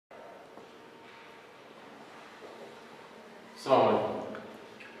So,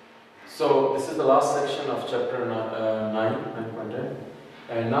 this is the last section of chapter 9.10,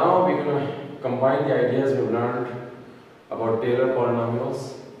 and now we're going to combine the ideas we've learned about Taylor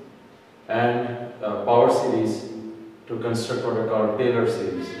polynomials and power series to construct what are called Taylor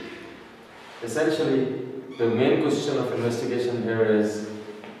series. Essentially, the main question of investigation here is,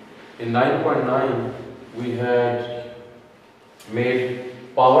 in 9.9 we had made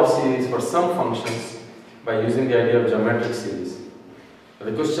power series for some functions by using the idea of geometric series.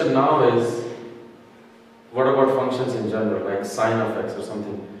 The question now is, what about functions in general, like sine of x or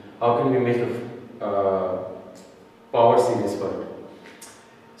something? How can we make a power series for it?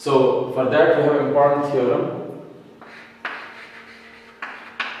 So for that we have an important theorem,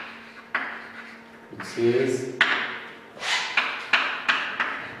 which says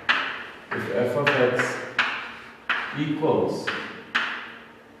if f of x equals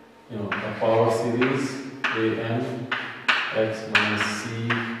a power series an x minus c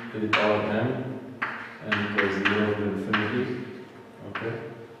to the power m equals 0 to infinity. Okay.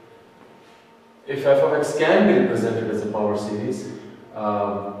 If f of x can be represented as a power series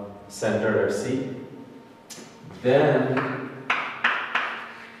centered at c, then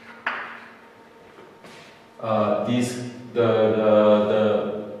the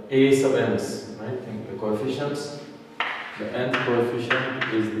a sub n's, right? The coefficients. The nth coefficient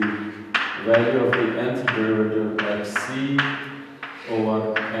is the value of the nth derivative at c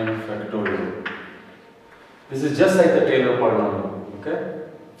over n factorial. This is just like the Taylor polynomial, okay?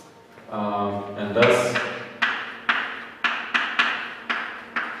 And thus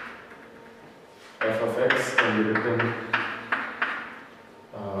f of x can be written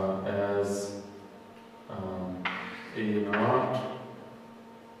as a naught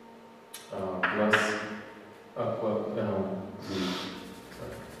plus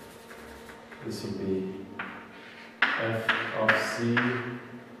this will be f of c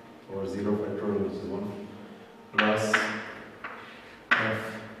over 0 factorial, which is 1, plus f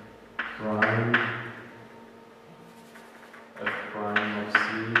prime of c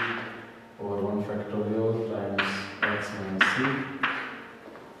over 1 factorial times x minus c,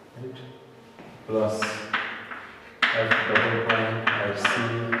 right? Plus f double prime of c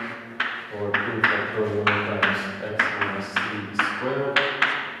over 2 factorial times x minus c squared,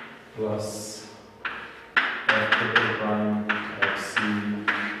 plus f triple prime of c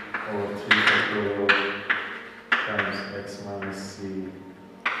over 3 factorial times x minus c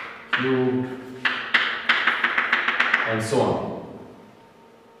cubed, and so on.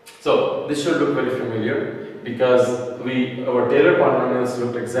 So this should look very familiar because our Taylor polynomials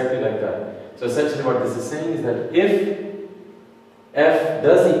looked exactly like that. So essentially what this is saying is that if f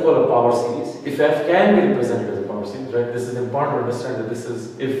does equal a power series, if f can be represented as a power series, right? This is important to understand that this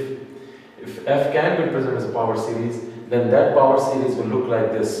is if f can be represented as a power series, then that power series will look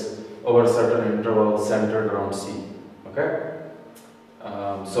like this over a certain interval centered around c. Okay?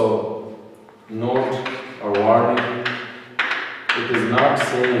 So note or warning, it is not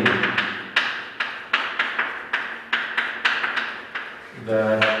saying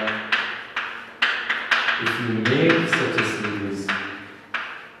that if you make such a series,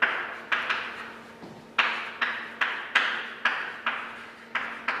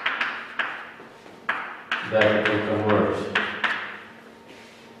 that it will converge.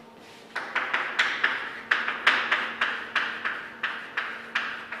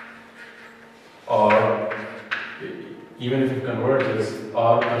 Or even if it converges,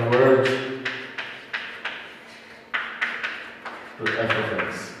 or converge to f of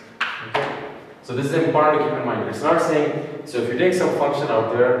x. Okay? So this is important to keep in mind. It's not saying, so if you take some function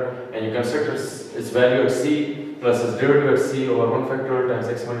out there and you construct its value at c plus its derivative at c over 1 factorial times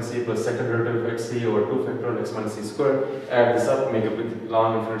x minus c plus second derivative at c over 2 factorial x minus c squared, add this up, make a big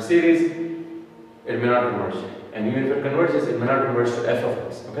long infinite series, it may not converge. And even if it converges, it may not converge to f of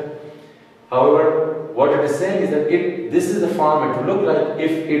x. Okay? However, what it is saying is that this is the form it will look like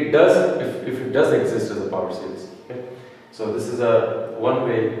if it does exist as a power series. Okay? So this is a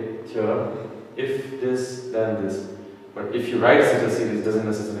one-way theorem. If this, then this. But if you write such a series, it doesn't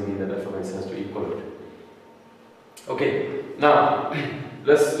necessarily mean that f of x has to equal it. Okay, now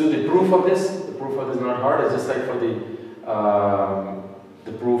let's do the proof of this. The proof of this is not hard. It's just like for the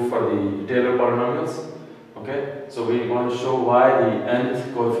proof for the Taylor polynomials. Okay, so we want to show why the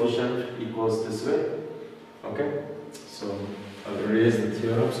nth coefficient equals this way. Okay, so I'll erase the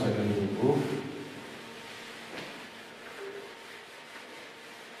theorem so I can do the proof.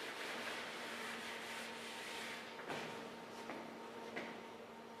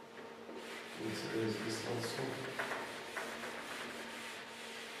 Let's erase this also.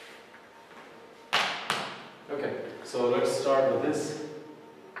 So let's start with this.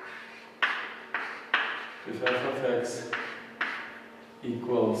 If f of x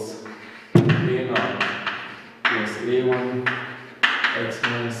equals a0 plus a1 x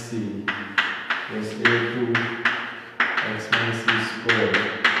minus c plus a2 x minus c squared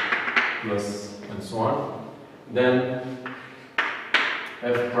plus and so on, then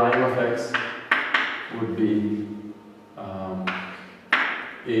f prime of x would be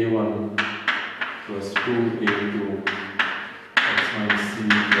a1 plus 2a2 x minus c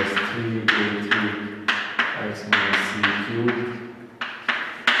plus 3a3 x minus c cubed,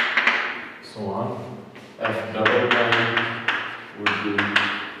 so on. F double prime would be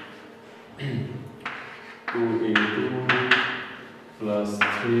 2a2 plus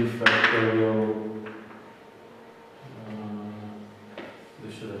 3 factorial.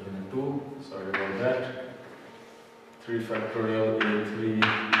 This should have been a 2, sorry about that. 3 factorial a3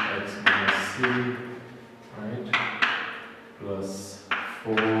 x minus c, right? Plus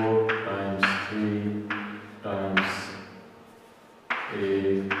 4 times 3 times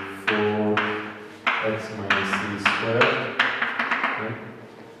a4 x minus c squared, right?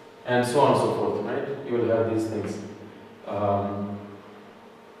 And so on and so forth, right? You will have these things.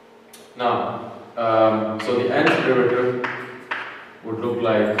 So the nth derivative would look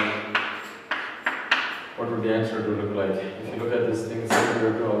like, what would the nth derivative look like? If you look at this thing, second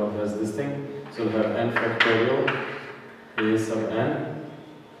derivative has this thing, so we'll have n factorial a sub n,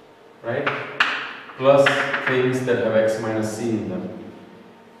 right? Plus things that have x minus c in them.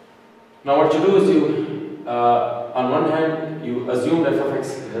 Now what you do is you, on one hand, you assume f of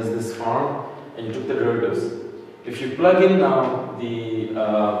x has this form, and you took the derivatives. If you plug in now the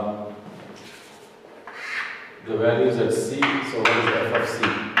values at c, so what is f of c?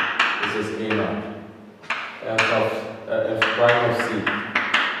 This is a0. F prime of c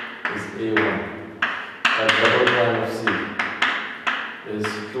is a1. F double prime of c is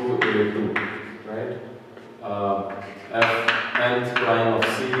 2a2, right? F nth prime of c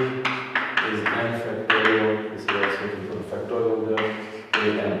is n factorial. This is also looking for the factorial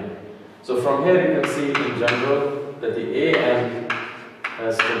there, an. So from here you can see in general that the an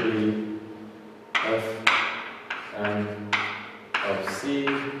has to be f n of c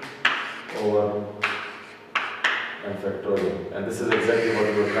over n factorial, and this is exactly what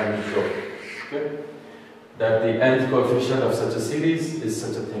we were trying to show. Okay? That the nth coefficient of such a series is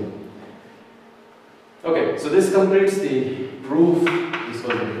such a thing. Okay, so this completes the proof. This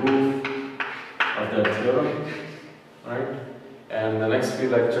was the proof of that theorem, right? And the next few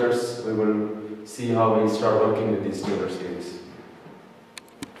lectures we will see how we start working with these Taylor series.